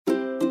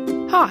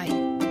Hi,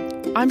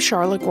 I'm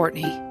Charlotte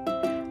Gortney.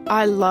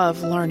 I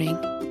love learning,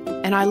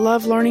 and I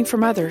love learning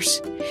from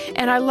others,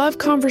 and I love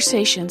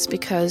conversations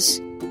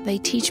because they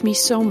teach me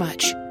so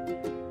much.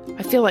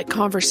 I feel like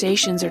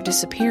conversations are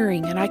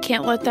disappearing, and I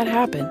can't let that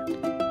happen.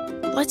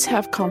 Let's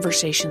have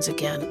conversations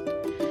again.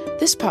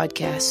 This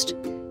podcast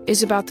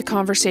is about the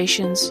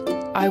conversations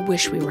I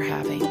wish we were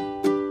having.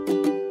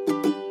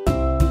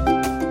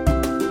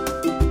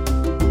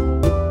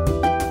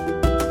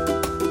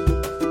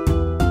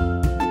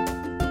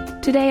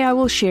 Today I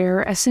will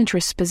share a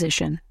centrist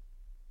position,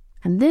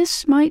 and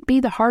this might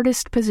be the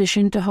hardest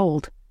position to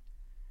hold.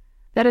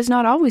 That has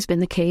not always been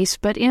the case,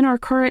 but in our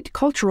current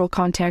cultural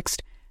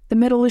context, the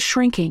middle is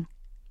shrinking.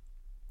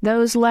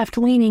 Those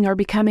left-leaning are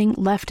becoming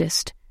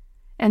leftist,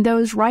 and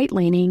those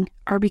right-leaning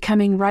are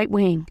becoming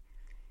right-wing.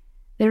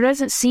 There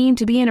doesn't seem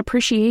to be an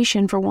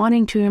appreciation for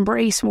wanting to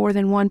embrace more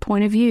than one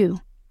point of view.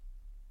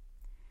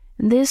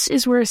 And this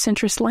is where a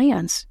centrist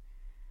lands.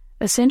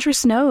 A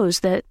centrist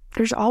knows that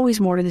there's always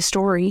more to the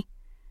story,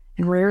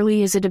 and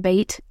rarely is a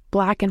debate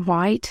black and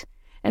white,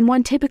 and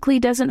one typically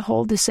doesn't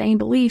hold the same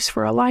beliefs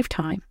for a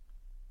lifetime.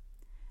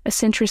 A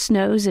centrist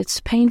knows it's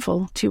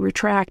painful to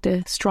retract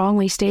a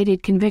strongly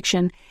stated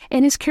conviction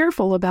and is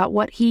careful about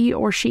what he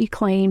or she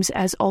claims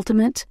as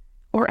ultimate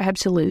or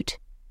absolute.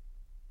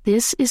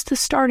 This is the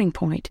starting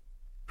point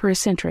for a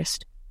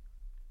centrist.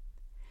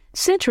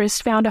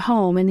 Centrists found a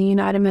home in the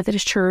United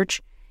Methodist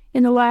Church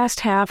in the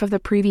last half of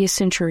the previous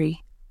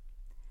century.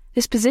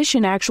 This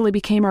position actually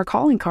became our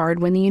calling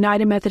card when the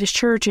United Methodist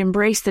Church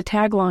embraced the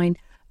tagline,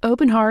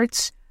 "Open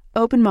hearts,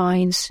 open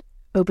minds,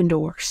 open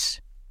doors."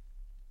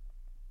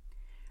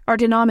 Our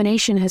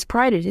denomination has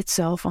prided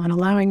itself on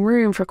allowing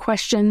room for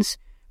questions,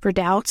 for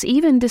doubts,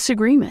 even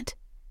disagreement.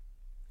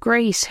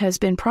 Grace has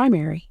been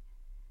primary.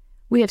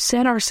 We have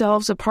set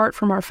ourselves apart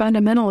from our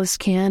fundamentalist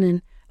kin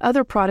and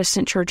other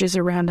Protestant churches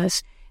around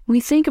us. We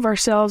think of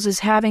ourselves as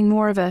having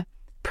more of a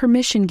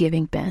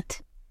permission-giving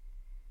bent.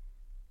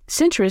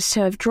 Centrists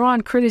have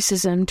drawn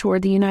criticism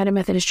toward the United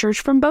Methodist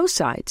Church from both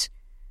sides.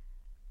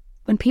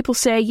 When people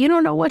say, "You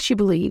don't know what you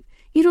believe,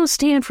 you don't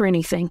stand for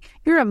anything,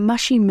 you're a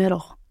mushy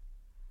middle."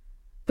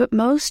 But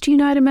most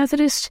United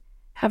Methodists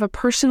have a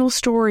personal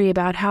story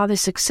about how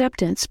this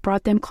acceptance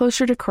brought them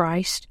closer to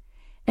Christ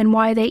and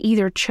why they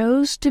either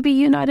chose to be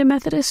United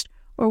Methodist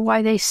or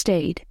why they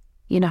stayed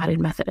United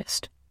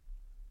Methodist.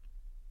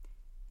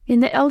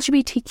 In the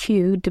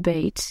LGBTQ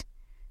debates,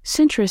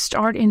 centrists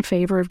aren't in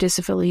favor of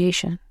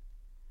disaffiliation.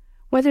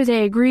 Whether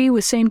they agree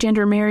with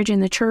same-gender marriage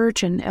in the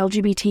church and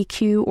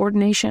LGBTQ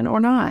ordination or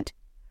not.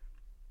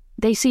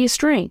 They see a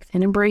strength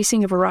in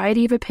embracing a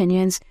variety of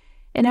opinions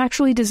and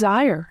actually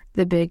desire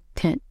the big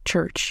tent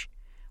church,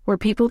 where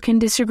people can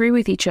disagree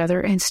with each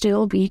other and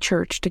still be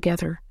church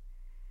together.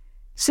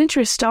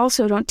 Centrists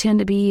also don't tend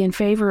to be in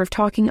favor of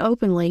talking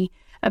openly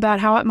about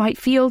how it might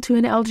feel to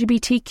an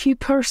LGBTQ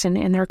person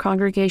in their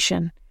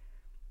congregation.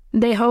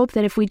 They hope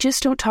that if we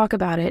just don't talk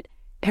about it,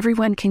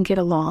 everyone can get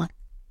along.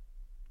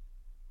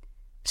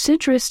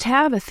 Centrists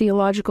have a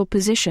theological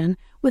position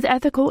with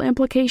ethical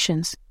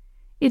implications.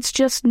 It's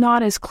just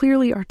not as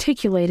clearly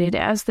articulated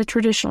as the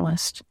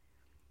traditionalists.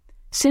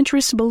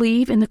 Centrists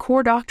believe in the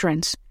core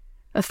doctrines: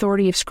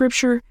 authority of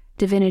Scripture,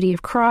 divinity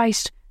of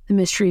Christ, the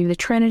mystery of the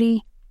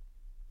Trinity.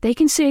 They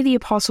can say the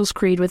Apostles'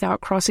 Creed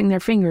without crossing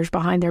their fingers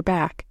behind their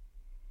back.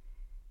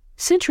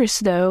 Centrists,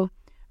 though,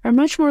 are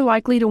much more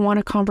likely to want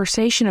a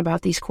conversation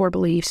about these core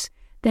beliefs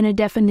than a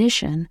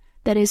definition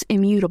that is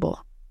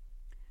immutable.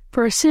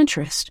 For a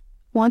centrist,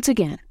 once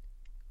again,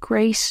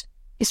 grace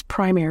is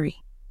primary.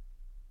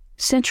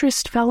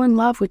 Centrists fell in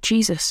love with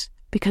Jesus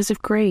because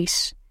of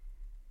grace.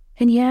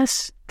 And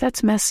yes,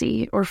 that's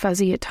messy or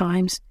fuzzy at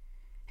times.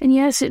 And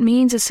yes, it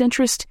means a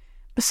centrist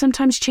must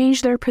sometimes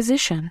change their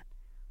position.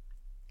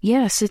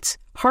 Yes, it's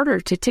harder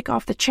to tick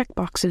off the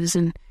checkboxes,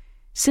 and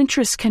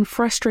centrists can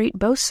frustrate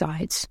both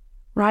sides,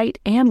 right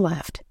and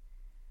left.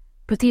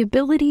 But the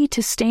ability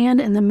to stand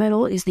in the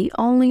middle is the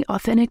only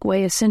authentic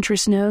way a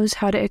centrist knows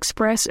how to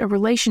express a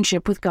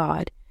relationship with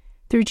God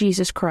through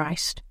Jesus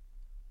Christ.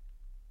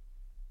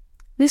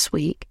 This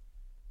week,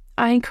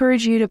 I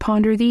encourage you to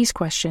ponder these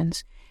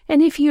questions,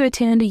 and if you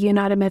attend a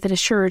United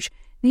Methodist Church,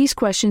 these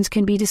questions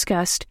can be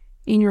discussed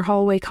in your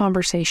hallway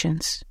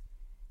conversations.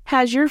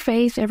 Has your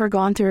faith ever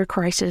gone through a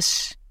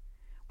crisis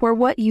where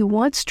what you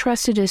once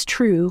trusted as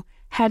true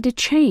had to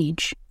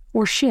change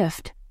or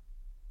shift?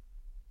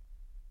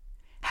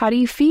 How do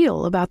you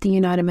feel about the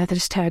United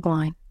Methodist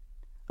tagline?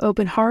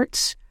 Open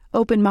hearts,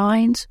 open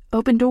minds,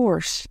 open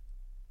doors.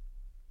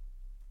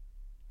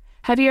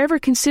 Have you ever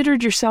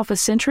considered yourself a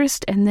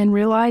centrist and then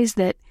realized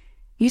that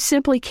you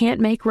simply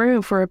can't make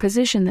room for a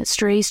position that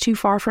strays too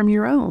far from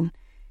your own?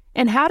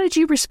 And how did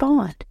you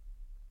respond?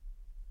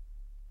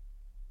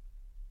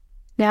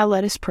 Now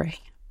let us pray.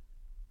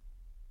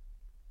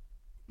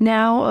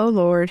 Now, O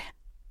Lord,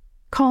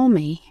 call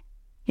me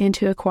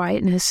into a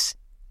quietness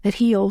that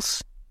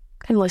heals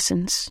and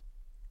listens,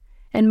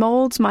 and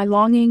molds my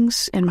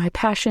longings and my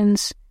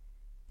passions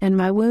and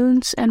my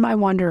wounds and my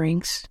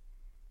wanderings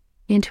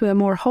into a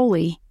more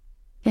holy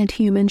and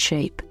human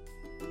shape.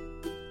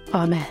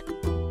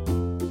 Amen.